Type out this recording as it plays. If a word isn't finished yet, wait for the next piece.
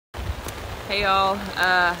Hey y'all,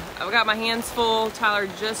 I've got my hands full. Tyler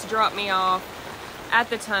just dropped me off at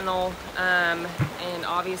the tunnel, and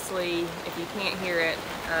obviously, if you can't hear it,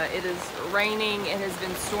 it is raining. It has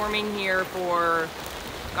been storming here for,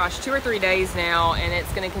 gosh, 2 or 3 days now, and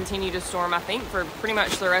it's going to continue to storm, I think, for pretty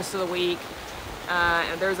much the rest of the week.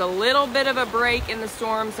 There's a little bit of a break in the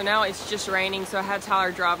storm, so now it's just raining, so I had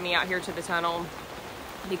Tyler drive me out here to the tunnel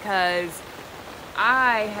because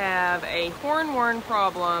I have a hornworm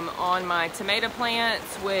problem on my tomato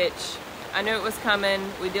plants, which I knew it was coming.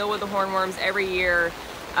 We deal with the hornworms every year,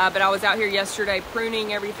 but I was out here yesterday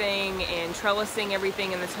pruning everything and trellising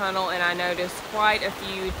everything in the tunnel, and I noticed quite a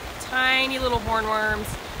few tiny little hornworms,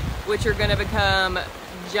 which are going to become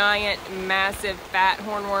giant, massive, fat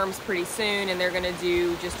hornworms pretty soon, and they're going to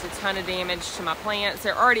do just a ton of damage to my plants.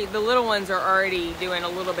 The little ones are already doing a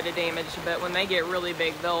little bit of damage, but when they get really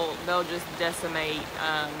big, they'll just decimate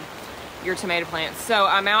your tomato plants. So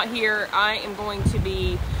I'm out here. I am going to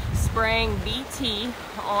be spraying BT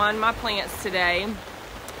on my plants today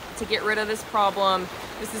to get rid of this problem.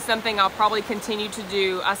 This is something I'll probably continue to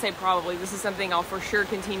do. I say probably, this is something I'll for sure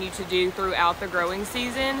continue to do throughout the growing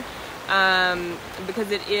season.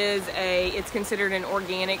 Because it's considered an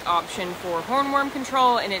organic option for hornworm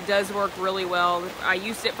control, and it does work really well. I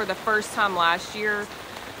used it for the first time last year,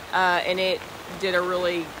 and it did a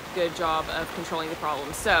really good job of controlling the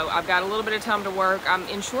problem. So I've got a little bit of time to work. I'm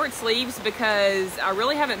in short sleeves because I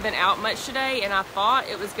really haven't been out much today, and I thought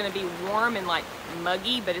it was going to be warm and like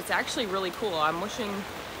muggy, but it's actually really cool. I'm wishing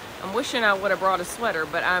I would have brought a sweater,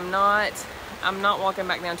 but I'm not walking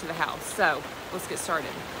back down to the house. So let's get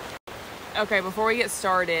started. Okay, before we get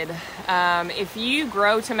started, if you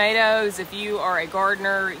grow tomatoes, if you are a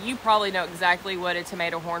gardener, you probably know exactly what a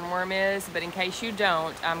tomato hornworm is, but in case you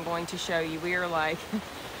don't, I'm going to show you. We are like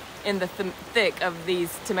in the thick of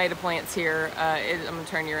these tomato plants here. I'm gonna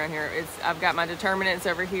turn you around here. I've got my determinants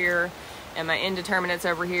over here and my indeterminates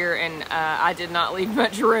over here, and I did not leave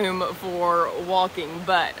much room for walking,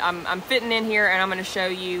 but I'm fitting in here, and I'm gonna show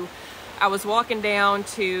you. I was walking down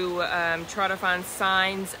to try to find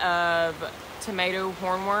signs of tomato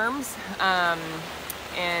hornworms,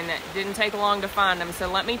 and it didn't take long to find them.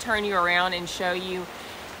 So let me turn you around and show you,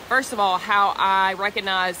 first of all, how I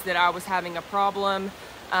recognized that I was having a problem,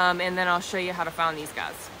 and then I'll show you how to find these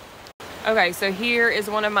guys. Okay, so here is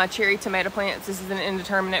one of my cherry tomato plants. This is an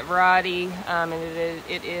indeterminate variety, and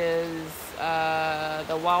it is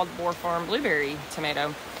the Wild Boar Farm blueberry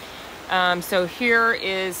tomato. So here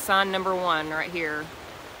is sign number 1 right here.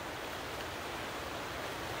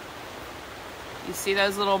 You see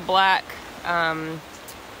those little black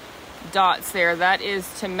dots there? That is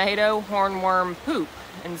tomato hornworm poop.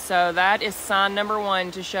 And so that is sign number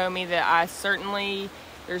 1 to show me that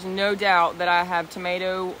there's no doubt that I have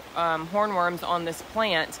tomato hornworms on this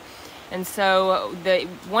plant. And so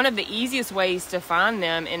one of the easiest ways to find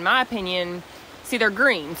them, in my opinion, see, they're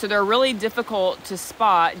green, so they're really difficult to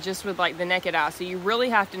spot just with like the naked eye. So you really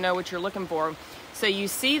have to know what you're looking for. So you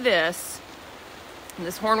see this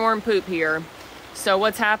hornworm poop here. So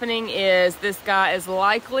what's happening is this guy is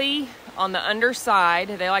likely on the underside.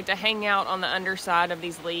 They like to hang out on the underside of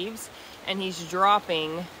these leaves, and he's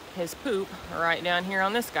dropping his poop right down here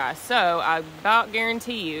on this guy. So I about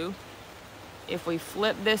guarantee you, if we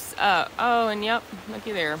flip this up, oh, and yep,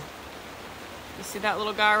 looky there. You see that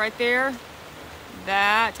little guy right there?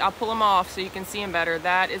 I'll pull him off so you can see him better.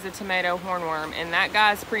 That is a tomato hornworm, and that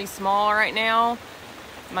guy's pretty small right now.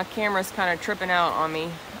 My camera's kind of tripping out on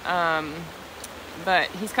me, but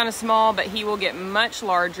he's kind of small, but he will get much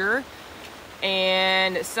larger.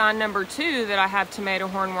 And sign number 2 that I have tomato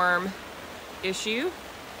hornworm issue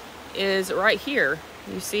is right here.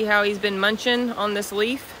 You see how he's been munching on this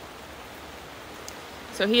leaf?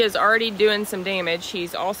 So he is already doing some damage.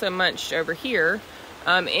 He's also munched over here.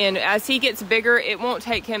 And as he gets bigger, it won't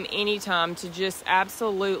take him any time to just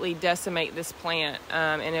absolutely decimate this plant,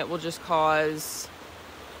 and it will just cause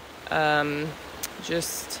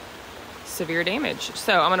just severe damage.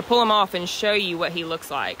 So I'm going to pull him off and show you what he looks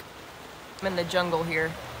like. I'm in the jungle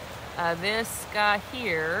here. This guy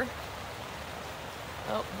here,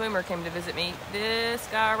 oh, Boomer came to visit me. This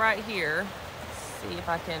guy right here, let's see if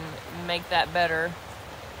I can make that better.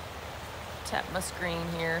 Tap my screen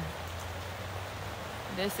here.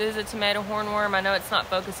 This is a tomato hornworm. I know it's not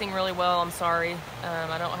focusing really well. I'm sorry.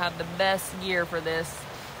 I don't have the best gear for this.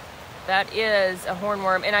 That is a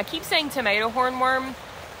hornworm. And I keep saying tomato hornworm.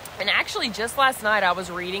 And actually, just last night, I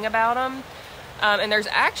was reading about them. And there's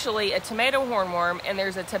actually a tomato hornworm, and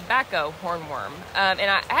there's a tobacco hornworm. And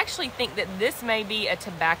I actually think that this may be a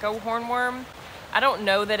tobacco hornworm. I don't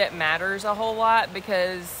know that it matters a whole lot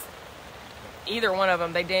because either one of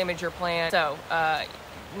them, they damage your plant. So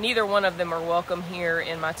neither one of them are welcome here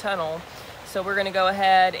in my tunnel. So we're gonna go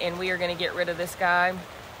ahead and we are gonna get rid of this guy.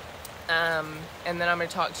 And then I'm gonna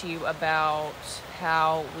talk to you about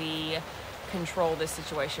how we control this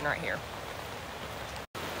situation right here.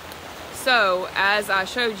 So as I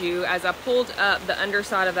showed you, as I pulled up the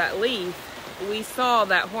underside of that leaf, we saw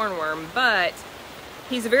that hornworm, but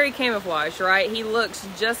he's very camouflaged, right? He looks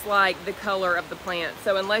just like the color of the plant.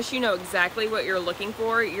 So unless you know exactly what you're looking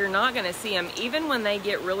for, you're not gonna see them. Even when they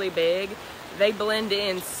get really big, they blend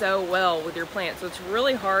in so well with your plant. So it's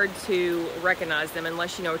really hard to recognize them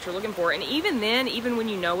unless you know what you're looking for. And even then, even when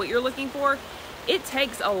you know what you're looking for, it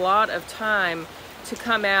takes a lot of time to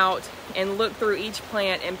come out and look through each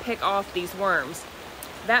plant and pick off these worms.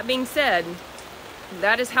 That being said,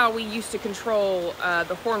 that is how we used to control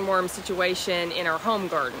the hornworm situation in our home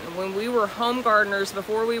garden. When we were home gardeners,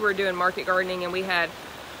 before we were doing market gardening, and we had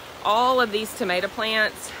all of these tomato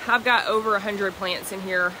plants. I've got over 100 plants in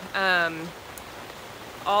here,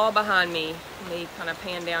 all behind me. Let me kind of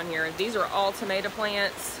pan down here. These are all tomato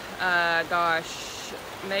plants. Gosh,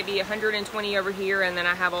 maybe 120 over here, and then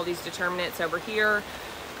I have all these determinants over here.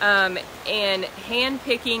 And hand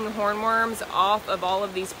picking hornworms off of all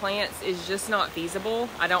of these plants is just not feasible.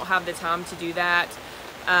 I don't have the time to do that.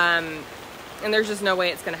 And there's just no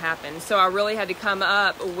way it's gonna happen. So I really had to come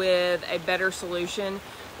up with a better solution.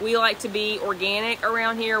 We like to be organic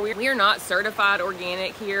around here. We are not certified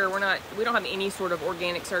organic here. We don't have any sort of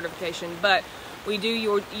organic certification, but we do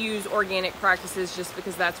use organic practices just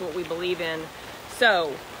because that's what we believe in.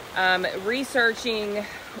 So researching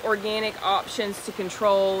organic options to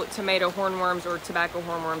control tomato hornworms, or tobacco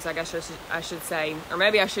hornworms, I guess I should say, or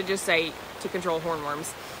maybe I should just say to control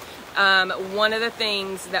hornworms. One of the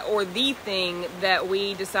things that, or the thing that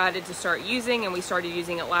we decided to start using, and we started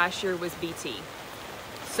using it last year, was BT.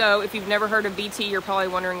 So if you've never heard of BT, you're probably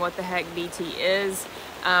wondering what the heck BT is.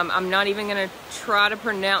 I'm not even going to try to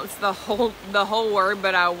pronounce the whole word,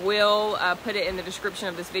 but I will put it in the description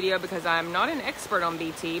of this video because I'm not an expert on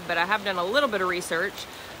BT, but I have done a little bit of research,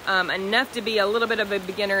 enough to be a little bit of a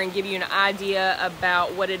beginner and give you an idea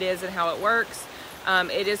about what it is and how it works.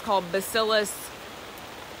 It is called Bacillus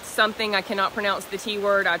something. I cannot pronounce the T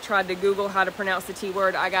word. I tried to Google how to pronounce the T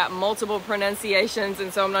word. I got multiple pronunciations,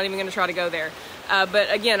 and so I'm not even going to try to go there.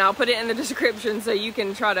 But again, I'll put it in the description so you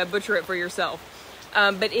can try to butcher it for yourself.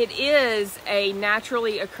 But it is a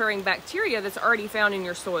naturally occurring bacteria that's already found in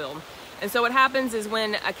your soil. And so what happens is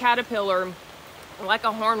when a caterpillar, like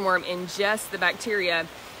a hornworm, ingests the bacteria,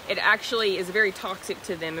 it actually is very toxic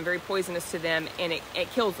to them and very poisonous to them, and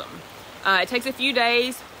it kills them. It takes a few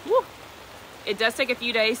days. Woo, it does take a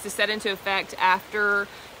few days to set into effect after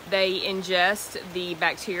they ingest the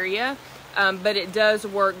bacteria, but it does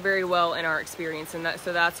work very well in our experience, and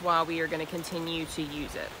so that's why we are going to continue to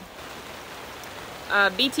use it.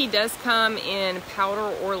 BT does come in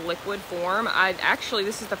powder or liquid form.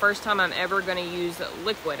 This is the first time I'm ever going to use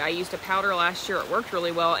liquid. I used a powder last year. It worked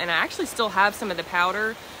really well, and I actually still have some of the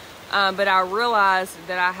powder, but I realized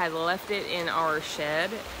that I had left it in our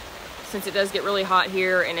shed. Since it does get really hot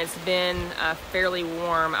here and it's been fairly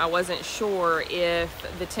warm, I wasn't sure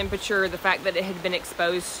if the temperature, the fact that it had been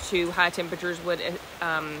exposed to high temperatures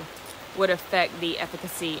would affect the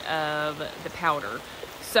efficacy of the powder.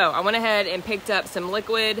 So I went ahead and picked up some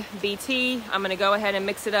liquid BT. I'm gonna go ahead and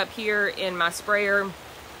mix it up here in my sprayer,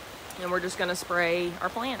 and we're just gonna spray our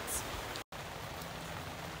plants.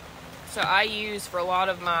 So I use, for a lot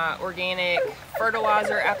of my organic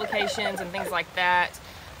fertilizer applications and things like that,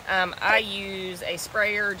 I use a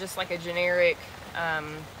sprayer, just like a generic,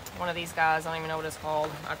 one of these guys. I don't even know what it's called.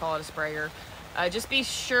 I call it a sprayer. Just be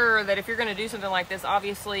sure that if you're gonna do something like this,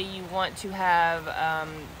 obviously you want to have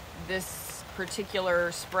this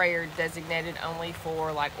particular sprayer designated only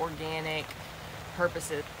for like organic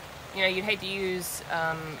purposes. You know, you'd hate to use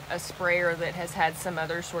a sprayer that has had some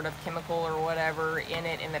other sort of chemical or whatever in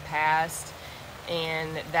it in the past,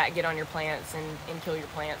 and that get on your plants and kill your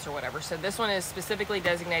plants or whatever. So this one is specifically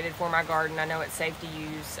designated for my garden. I know it's safe to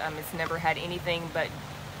use. It's never had anything but,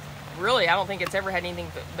 really, I don't think it's ever had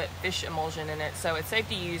anything but fish emulsion in it, so it's safe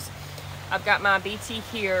to use. I've got my BT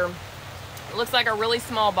here. It looks like a really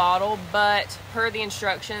small bottle, but per the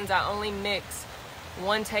instructions, I only mix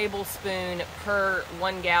 1 tablespoon per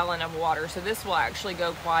 1 gallon of water. So this will actually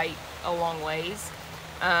go quite a long ways.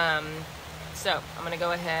 So I'm gonna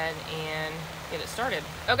go ahead and get it started.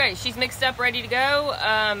 Okay, she's mixed up, ready to go.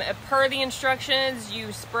 Per the instructions,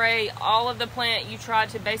 you spray all of the plant. You try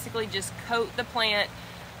to basically just coat the plant,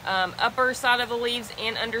 upper side of the leaves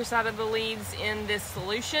and underside of the leaves, in this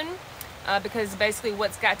solution. because basically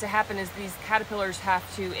what's got to happen is these caterpillars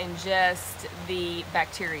have to ingest the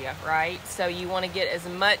bacteria, right? So you want to get as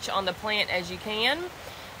much on the plant as you can.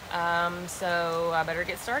 So I better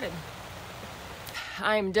get started.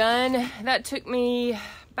 I'm done. That took me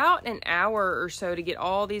about an hour or so to get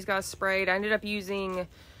all these guys sprayed. I ended up using,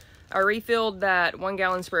 I refilled that 1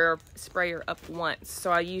 gallon sprayer up once.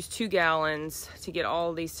 So I used 2 gallons to get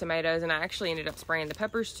all these tomatoes, and I actually ended up spraying the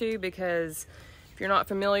peppers too, because if you're not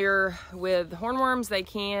familiar with hornworms, they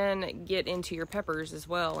can get into your peppers as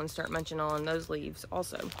well and start munching on those leaves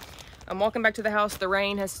also. I'm walking back to the house. The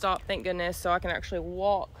rain has stopped, thank goodness, so I can actually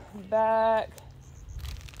walk back.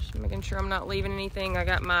 Just making sure I'm not leaving anything. I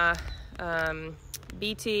got my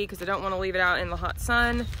BT because I don't want to leave it out in the hot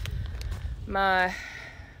sun. My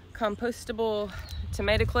compostable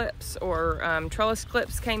tomato clips or trellis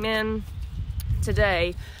clips came in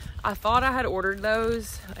today. I thought I had ordered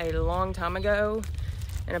those a long time ago,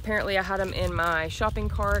 and apparently I had them in my shopping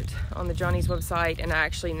cart on the Johnny's website, and I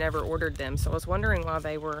actually never ordered them. So I was wondering why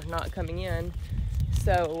they were not coming in.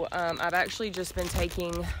 So I've actually just been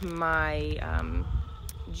taking my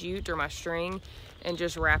jute or my string and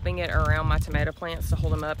just wrapping it around my tomato plants to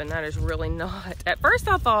hold them up, and that is really not. At first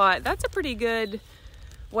I thought that's a pretty good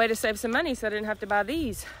way to save some money so I didn't have to buy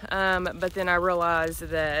these. But then I realized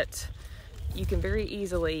that you can very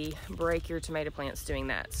easily break your tomato plants doing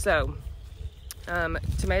that. So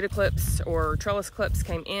tomato clips or trellis clips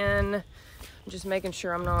came in. I'm just making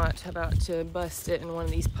sure I'm not about to bust it in one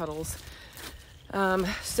of these puddles.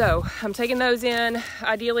 So I'm taking those in.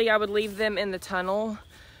 Ideally I would leave them in the tunnel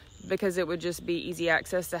because it would just be easy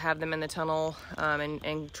access to have them in the tunnel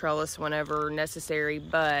and trellis whenever necessary.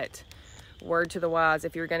 But word to the wise,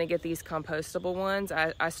 if you're going to get these compostable ones,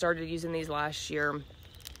 I started using these last year.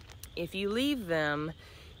 If you leave them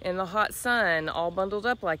in the hot sun all bundled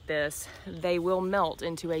up like this, they will melt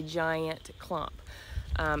into a giant clump.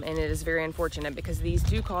 And it is very unfortunate because these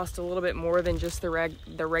do cost a little bit more than just the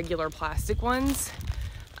regular plastic ones.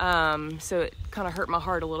 So it kind of hurt my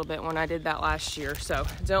heart a little bit when I did that last year. So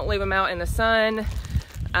don't leave them out in the sun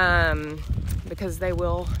because they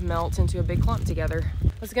will melt into a big clump together.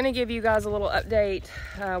 I was gonna give you guys a little update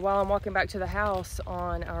while I'm walking back to the house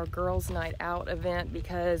on our girls' night out event,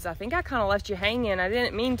 because I think I kind of left you hanging. I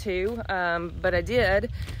didn't mean to, but I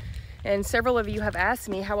did. And several of you have asked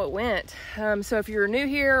me how it went. So if you're new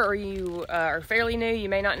here or you are fairly new, you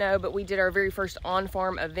may not know, but we did our very first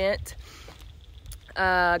on-farm event.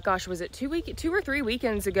 Gosh, was it 2 or 3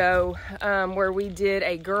 weekends ago, where we did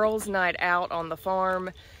a girls' night out on the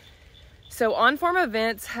farm. So on-farm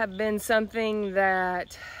events have been something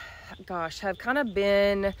that, gosh, have kind of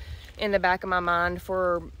been in the back of my mind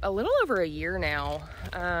for a little over a year now.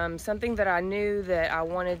 Something that I knew that I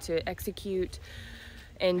wanted to execute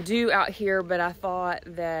and do out here, but I thought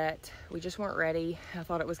that we just weren't ready. I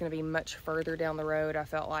thought it was going to be much further down the road. I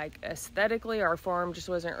felt like aesthetically our farm just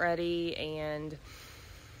wasn't ready, and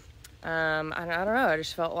I don't know, I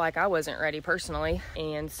just felt like I wasn't ready personally.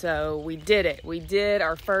 And so we did it. We did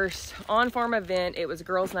our first on-farm event. It was a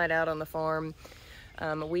girls' night out on the farm.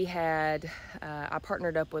 We had, I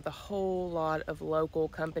partnered up with a whole lot of local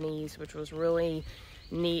companies, which was really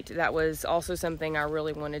neat. That was also something I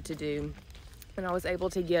really wanted to do. And I was able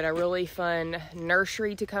to get a really fun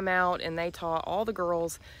nursery to come out, and they taught all the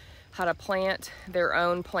girls how to plant their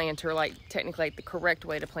own planter, like technically like the correct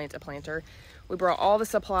way to plant a planter. We brought all the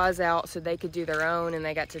supplies out so they could do their own, and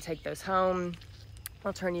they got to take those home.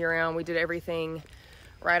 I'll turn you around. We did everything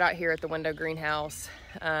right out here at the window greenhouse.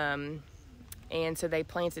 And so they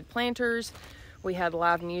planted planters. We had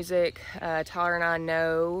live music. Tyler and I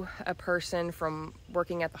know a person from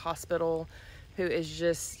working at the hospital who is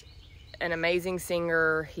just an amazing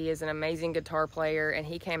singer. He is an amazing guitar player, and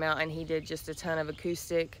he came out and he did just a ton of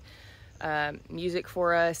acoustic music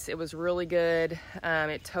for us. It was really good.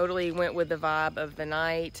 It totally went with the vibe of the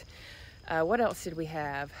night. What else did we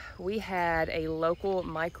have? We had a local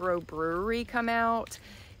microbrewery come out,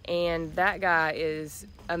 and that guy is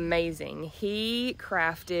amazing. He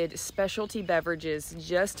crafted specialty beverages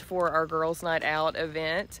just for our girls' night out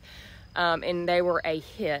event, and they were a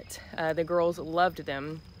hit. The girls loved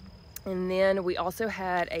them. And then we also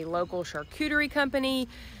had a local charcuterie company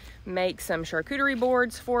make some charcuterie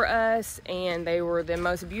boards for us, and they were the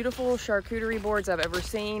most beautiful charcuterie boards I've ever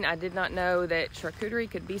seen. I did not know that charcuterie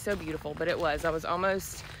could be so beautiful, but it was. I was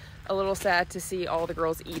almost a little sad to see all the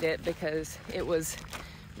girls eat it because it was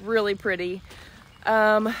really pretty.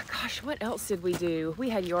 Gosh, what else did we do? We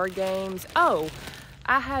had yard games. Oh,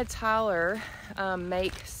 I had Tyler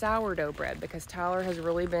make sourdough bread because Tyler has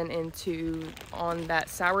really been on that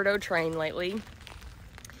sourdough train lately.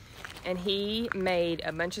 and he made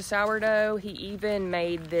a bunch of sourdough. He even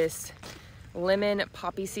made this lemon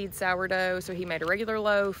poppy seed sourdough. So he made a regular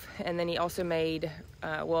loaf, and then he also made,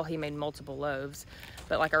 well, he made multiple loaves,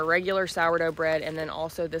 but like a regular sourdough bread, and then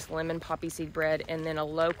also this lemon poppy seed bread. And then a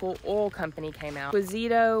local oil company came out,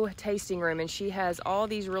 Quizito Tasting Room, and she has all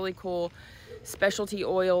these really cool specialty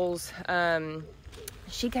oils.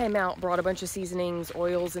 She came out, brought a bunch of seasonings,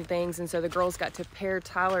 oils and things, and so the girls got to pair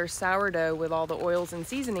Tyler's sourdough with all the oils and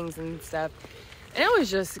seasonings and stuff. And it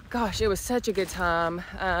was just, gosh, it was such a good time.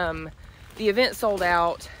 The event sold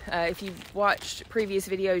out. If you've watched previous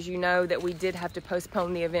videos, you know that we did have to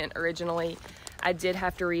postpone the event originally. I did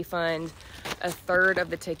have to refund a third of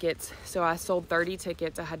the tickets. So I sold 30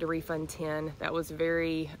 tickets. I had to refund 10. That was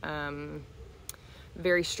very,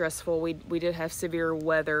 very stressful. We did have severe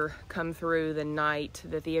weather come through the night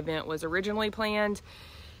that the event was originally planned.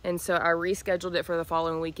 And so I rescheduled it for the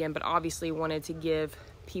following weekend, but obviously wanted to give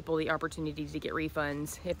people the opportunity to get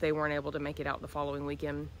refunds if they weren't able to make it out the following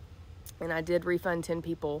weekend. And I did refund 10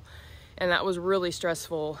 people, and that was really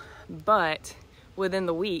stressful. But within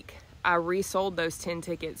the week, I resold those 10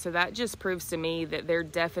 tickets. So that just proves to me that there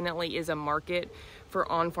definitely is a market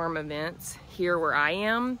for on-farm events here where I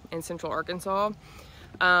am in Central Arkansas,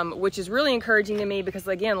 which is really encouraging to me because,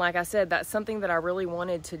 again, like I said, that's something that I really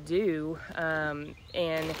wanted to do.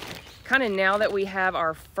 And kind of now that we have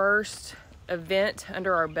our first event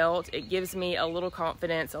under our belt, it gives me a little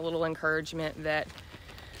confidence, a little encouragement that,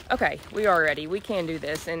 okay, we are ready. We can do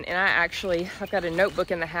this. And I've got a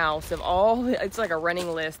notebook in the house of it's like a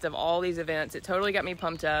running list of all these events. It totally got me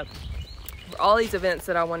pumped up for all these events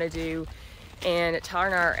that I want to do. And Tyler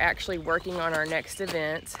and I are actually working on our next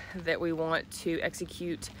event that we want to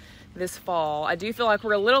execute this fall. I do feel like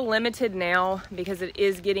we're a little limited now because it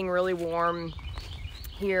is getting really warm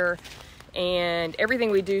here. And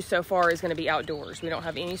everything we do so far is going to be outdoors. We don't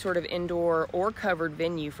have any sort of indoor or covered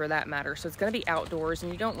venue for that matter. So it's going to be outdoors,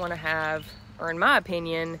 and you don't want to have, or in my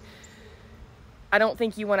opinion, I don't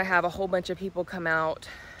think you want to have a whole bunch of people come out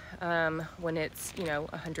when it's,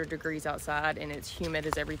 100 degrees outside and it's humid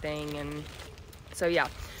as everything. And so, yeah,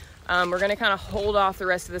 we're going to kind of hold off the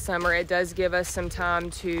rest of the summer. It does give us some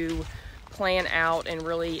time to plan out and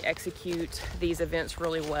really execute these events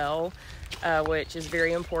really well, which is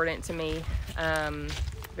very important to me.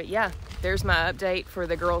 But yeah, there's my update for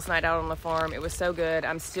the girls' night out on the farm. It was so good.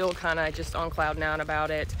 I'm still kind of just on cloud nine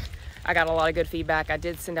about it. I got a lot of good feedback. I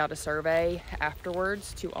did send out a survey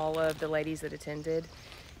afterwards to all of the ladies that attended,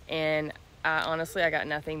 and honestly, I got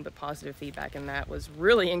nothing but positive feedback, and that was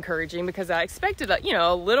really encouraging because I expected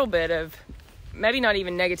a little bit of maybe not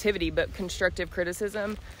even negativity, but constructive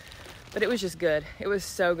criticism. But it was just good. It was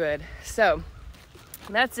so good. So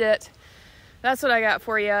that's it. That's what I got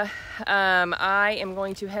for you. I am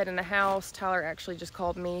going to head in the house. Tyler actually just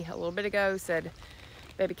called me a little bit ago, said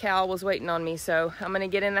baby Cal was waiting on me. So I'm going to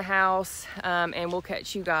get in the house, and we'll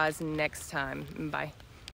catch you guys next time. Bye.